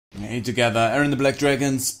Hey together, Aaron the Black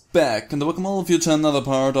Dragon's back, and welcome all of you to another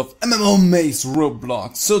part of MMOMay's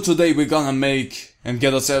ROBLOX. So today we're gonna make and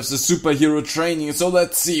get ourselves a superhero training, so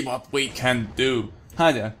let's see what we can do.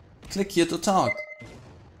 Hi there, click here to talk.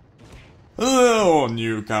 Hello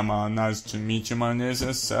newcomer, nice to meet you, my name is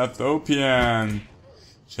Sethopian.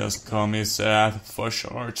 Just call me Seth for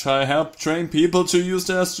short. I help train people to use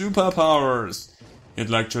their superpowers. You'd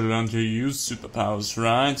like to learn to use superpowers,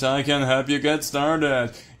 right? I can help you get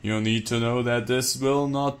started. You need to know that this will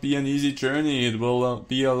not be an easy journey. It will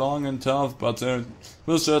be a long and tough, but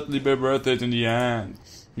will certainly be worth it in the end.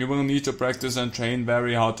 You will need to practice and train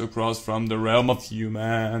very hard to cross from the realm of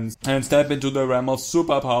humans and step into the realm of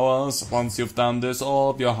superpowers. Once you've done this, all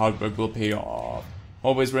of your hard work will pay off.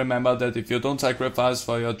 Always remember that if you don't sacrifice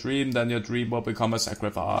for your dream, then your dream will become a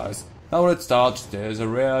sacrifice. Now let's start. There's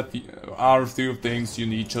a few things you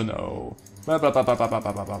need to know. Why was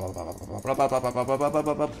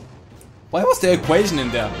the equation in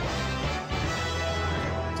there?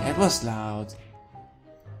 That was loud.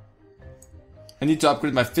 I need to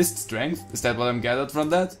upgrade my fist strength? Is that what I'm gathered from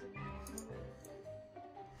that?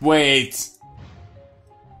 Wait.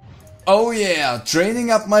 Oh yeah, training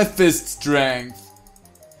up my fist strength.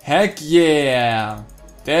 Heck yeah!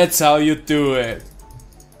 That's how you do it.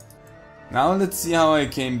 Now let's see how I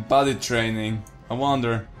gain body training. I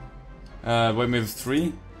wonder. Wait, maybe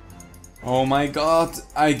 3? Oh my god,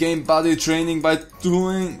 I gain body training by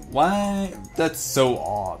doing... Why? That's so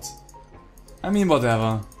odd. I mean,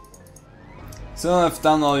 whatever. So I've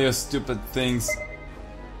done all your stupid things.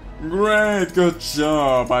 Great, good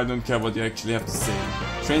job. I don't care what you actually have to say.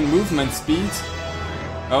 Train movement speed?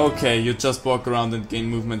 Okay, you just walk around and gain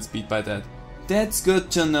movement speed by that. That's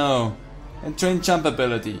good to know. And train jump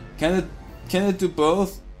ability. Can it do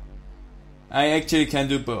both? I actually can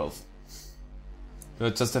do both. Do I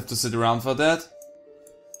just have to sit around for that?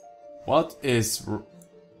 What is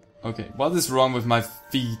wrong with my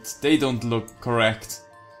feet? They don't look correct.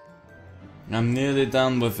 I'm nearly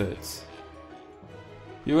done with it.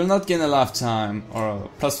 You will not gain a lifetime or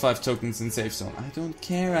 +5 tokens in safe zone. I don't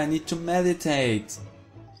care, I need to meditate.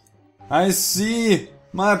 I see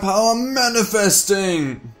my power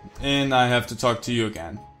manifesting! And I have to talk to you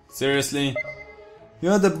again. Seriously?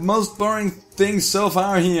 You're the most boring thing so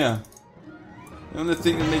far here. The only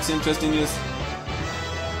thing that makes it interesting is...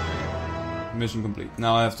 Mission complete.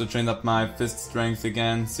 Now I have to train up my fist strength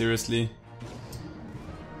again, seriously.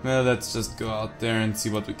 Well, let's just go out there and see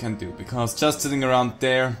what we can do, because just sitting around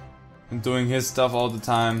there and doing his stuff all the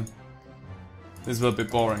time, this will be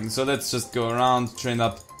boring. So let's just go around, train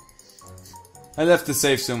up. I left the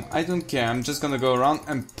safe zone. I don't care, I'm just gonna go around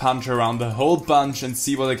and punch around the whole bunch and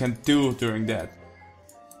see what I can do during that.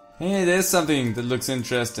 Hey, there's something that looks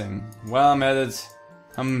interesting. Well, I'm at it.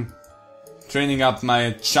 I'm training up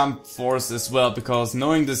my jump force as well, because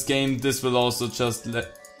knowing this game, this will also just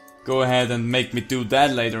go ahead and make me do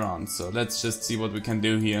that later on. So let's just see what we can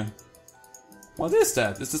do here. What is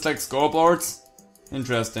that? Is this like scoreboards?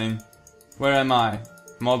 Interesting. Where am I?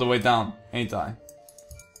 I'm all the way down, ain't I?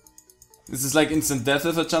 Is this like instant death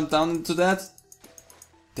if I jump down into that?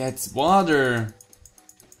 That's water.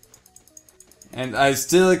 And I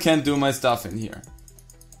still can't do my stuff in here.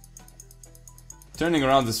 Turning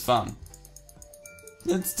around is fun.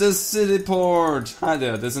 It's the city port. Hi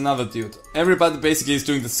there, there's another dude. Everybody basically is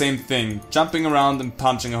doing the same thing. Jumping around and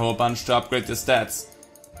punching a whole bunch to upgrade their stats.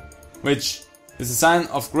 Which is a sign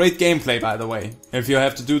of great gameplay, by the way. If you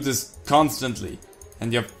have to do this constantly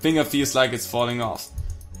and your finger feels like it's falling off.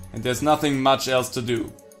 And there's nothing much else to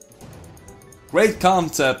do. Great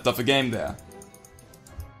concept of a game there.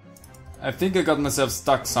 I think I got myself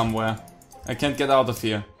stuck somewhere. I can't get out of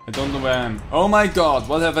here. I don't know where I am. Oh my god,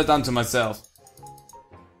 what have I done to myself?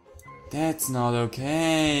 That's not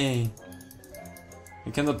okay. I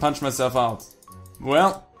cannot punch myself out.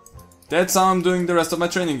 Well, that's how I'm doing the rest of my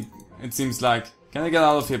training, it seems like. Can I get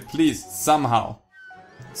out of here, please? Somehow.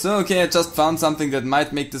 So, okay, I just found something that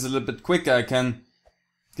might make this a little bit quicker. I can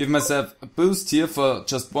give myself a boost here for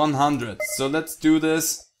just 100. So let's do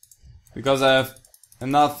this, because I have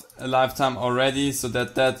enough a lifetime already, so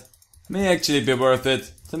that may actually be worth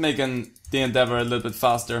it to make the endeavor a little bit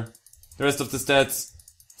faster. The rest of the stats,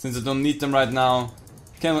 since I don't need them right now,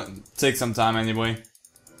 can take some time anyway.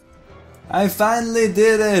 I finally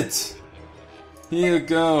did it! Here you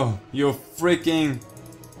go, you freaking...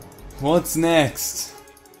 What's next?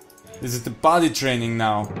 Is it the body training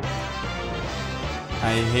now?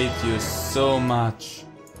 I hate you so much.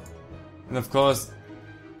 And of course,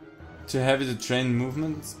 too heavy to train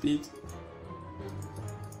movement speed?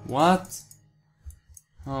 What?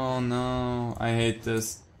 Oh no, I hate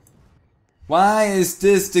this. Why is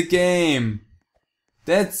this the game?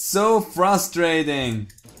 That's so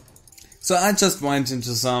frustrating. So I just went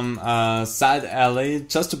into some side alley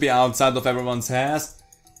just to be outside of everyone's hairs,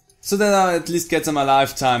 so that I at least get some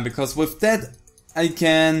alive time, because with that I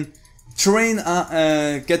can train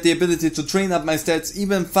get the ability to train up my stats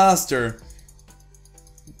even faster.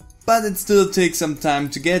 But it still takes some time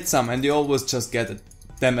to get some, and you always just get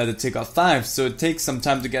them at a tick of 5, so it takes some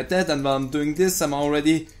time to get that, and while I'm doing this I'm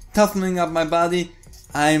already toughening up my body.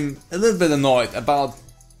 I'm a little bit annoyed about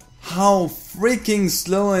how freaking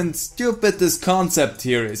slow and stupid this concept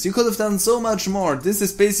here is. You could have done so much more. This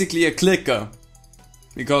is basically a clicker.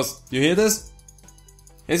 Because, you hear this?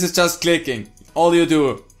 This is just clicking. All you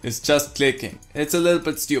do is just clicking. It's a little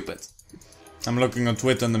bit stupid. I'm looking on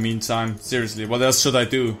Twitter in the meantime. Seriously, what else should I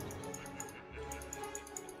do?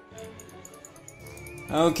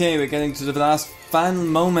 Okay, we're getting to the last final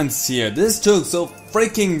moments here. This took so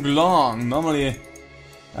freaking long. Normally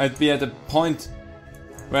I'd be at a point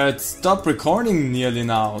where it stopped recording nearly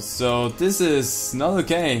now, so this is not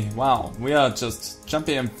okay. Wow, we are just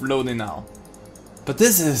jumping and floating now. But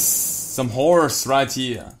this is some horse right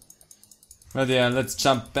here. But yeah, let's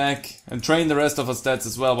jump back and train the rest of our stats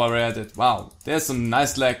as well while we're at it. Wow, there's some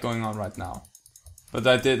nice lag going on right now. But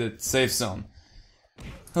I did it, safe zone.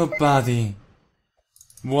 Oh buddy,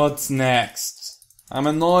 what's next? I'm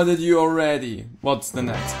annoyed at you already. What's the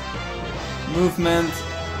next? Movement,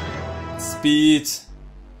 speed,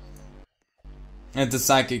 and the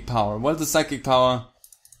psychic power. Well, the psychic power,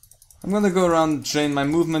 I'm gonna go around and train my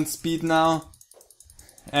movement speed now.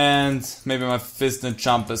 And maybe my fist and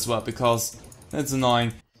jump as well, because that's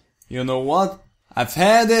annoying. You know what? I've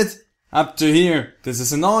had it up to here. This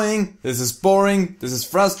is annoying, this is boring, this is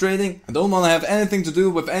frustrating. I don't wanna have anything to do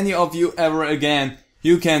with any of you ever again.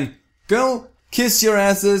 You can go kiss your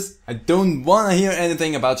asses. I don't wanna hear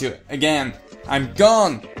anything about you again. I'm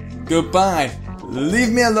gone. Goodbye.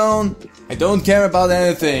 Leave me alone. I don't care about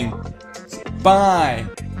anything. Bye.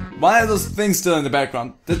 Why are those things still in the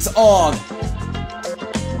background? That's odd.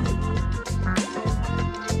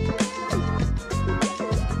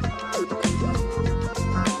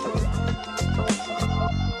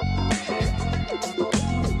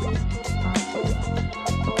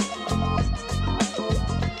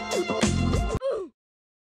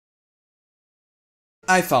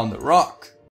 I found a rock.